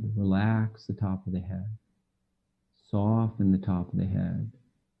head. Relax the top of the head. Soften the top of the head.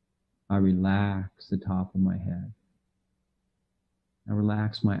 I relax the top of my head. I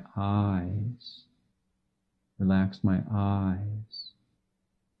relax my eyes. Relax my eyes.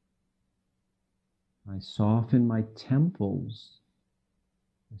 I soften my temples.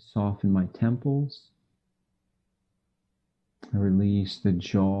 I soften my temples. I release the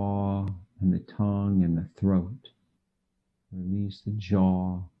jaw and the tongue and the throat. Release the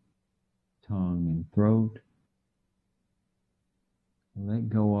jaw, tongue, and throat. Let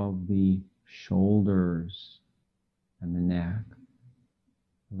go of the shoulders and the neck.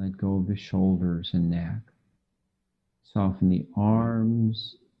 Let go of the shoulders and neck. Soften the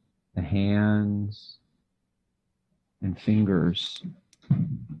arms, the hands, and fingers.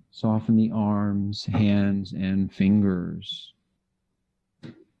 Soften the arms, hands, and fingers.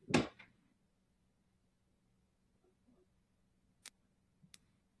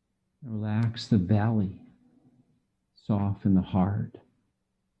 Relax the belly. Soften the heart.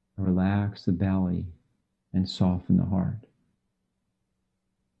 Relax the belly and soften the heart.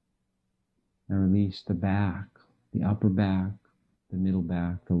 And release the back, the upper back, the middle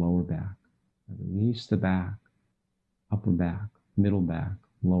back, the lower back. And release the back, upper back, middle back,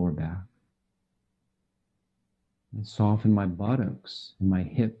 lower back. And soften my buttocks and my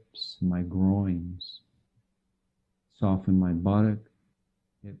hips and my groins. Soften my buttock,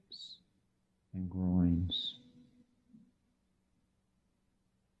 hips, and groins.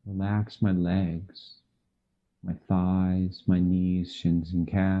 Relax my legs, my thighs, my knees, shins, and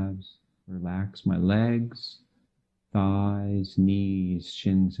calves. Relax my legs, thighs, knees,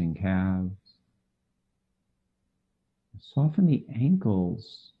 shins, and calves. Soften the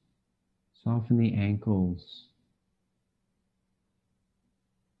ankles. Soften the ankles.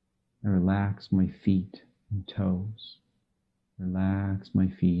 And relax my feet and toes. Relax my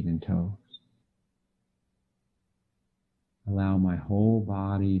feet and toes. Allow my whole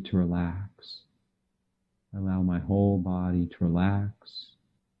body to relax. Allow my whole body to relax.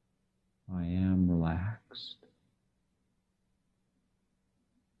 I am relaxed.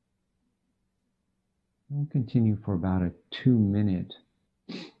 We'll continue for about a 2-minute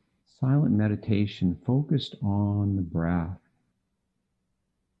silent meditation focused on the breath.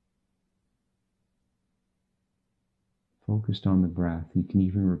 focused on the breath. You can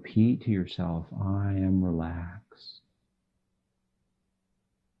even repeat to yourself, I am relaxed.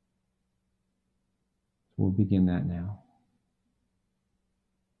 We'll begin that now.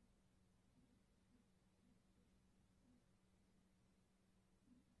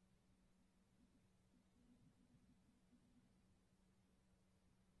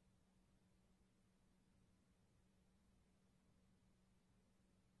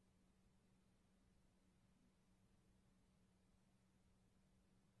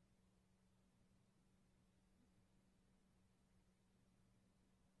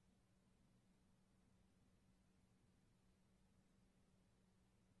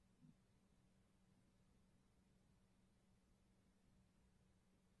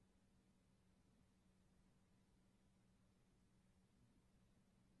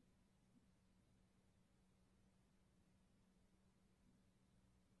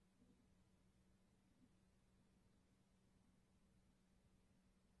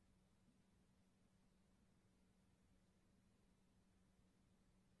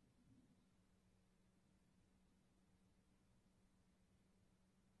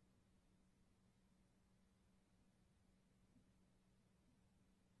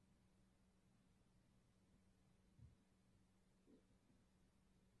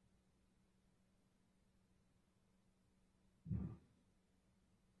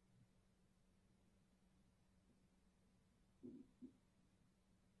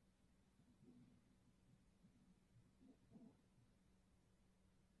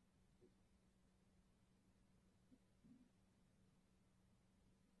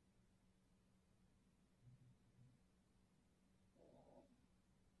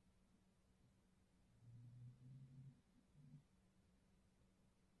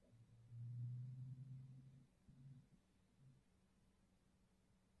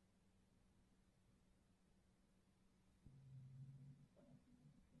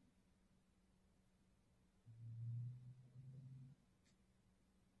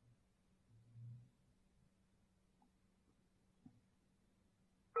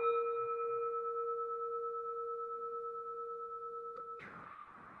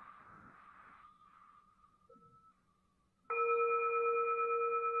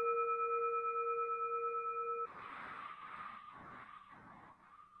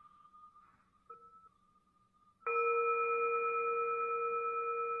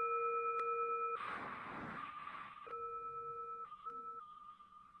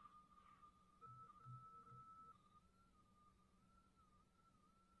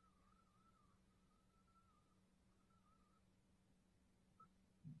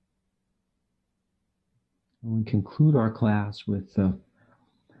 And we conclude our class with a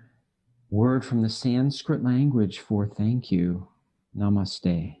word from the Sanskrit language for thank you.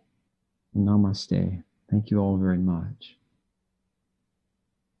 Namaste. Namaste. Thank you all very much.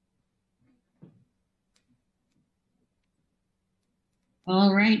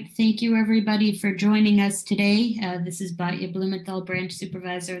 All right. Thank you, everybody, for joining us today. This is Batya Blumenthal, Branch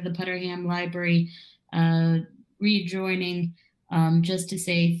Supervisor of the Putterham Library, rejoining just to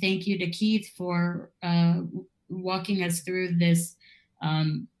say thank you to Keith for walking us through this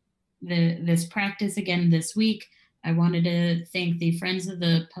this practice again this week. I wanted to thank the Friends of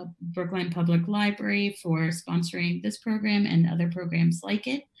the Brookline Public Library for sponsoring this program and other programs like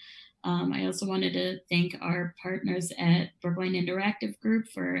it. I also wanted to thank our partners at Brookline Interactive Group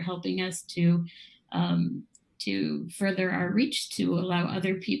for helping us to further our reach to allow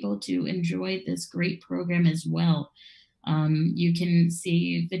other people to enjoy this great program as well. You can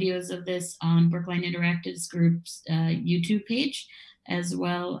see videos of this on Brookline Interactive Group's YouTube page, as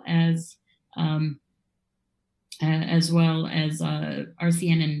well as RCN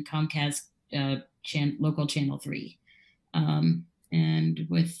and Comcast local channel 3. And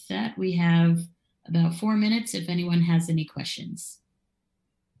with that, we have about 4 minutes if anyone has any questions.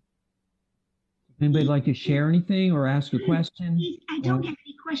 Anybody like to share anything or ask a question? I don't have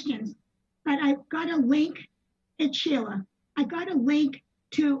any questions, but I've got a link. It's Sheila. I got a link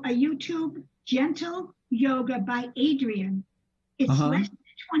to a YouTube gentle yoga by Adrian. It's less than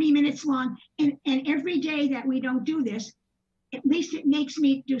 20 minutes long. And every day that we don't do this, at least it makes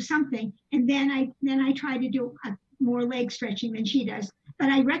me do something. And then I try to do more leg stretching than she does. But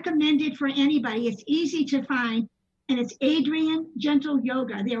I recommend it for anybody. It's easy to find. And it's Adrian Gentle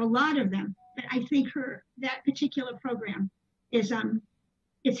Yoga. There are a lot of them. But I think that particular program is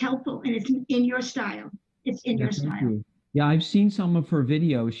it's helpful and it's in your style. It's in your style. You. Yeah, I've seen some of her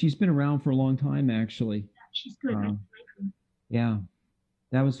videos. She's been around for a long time, actually. Yeah, she's good. I like her. Yeah,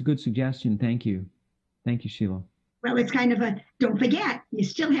 that was a good suggestion. Thank you. Thank you, Sheila. Well, it's kind of don't forget, you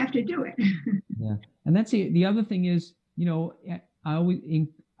still have to do it. Yeah, and that's the other thing is, you know, I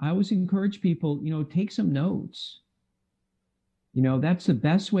always encourage people, you know, take some notes. You know, that's the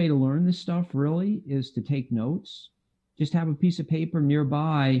best way to learn this stuff really, is to take notes. Just have a piece of paper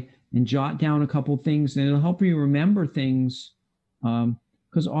nearby and jot down a couple things, and it'll help you remember things.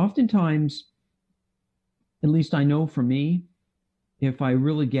 Because oftentimes, at least I know for me, if I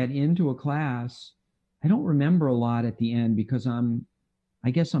really get into a class, I don't remember a lot at the end because I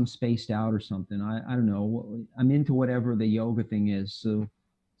guess I'm spaced out or something. I don't know. I'm into whatever the yoga thing is.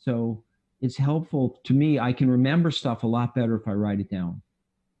 So it's helpful to me. I can remember stuff a lot better if I write it down.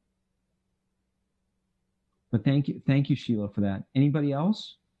 But thank you, Sheila, for that. Anybody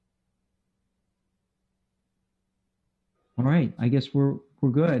else? All right, I guess we're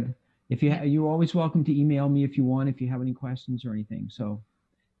good. If you're always welcome to email me if you want, if you have any questions or anything. So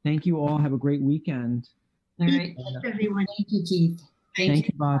thank you all. Have a great weekend. All right. Everyone. Thank you, Keith. Thank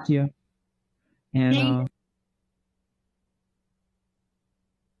you, Batya. And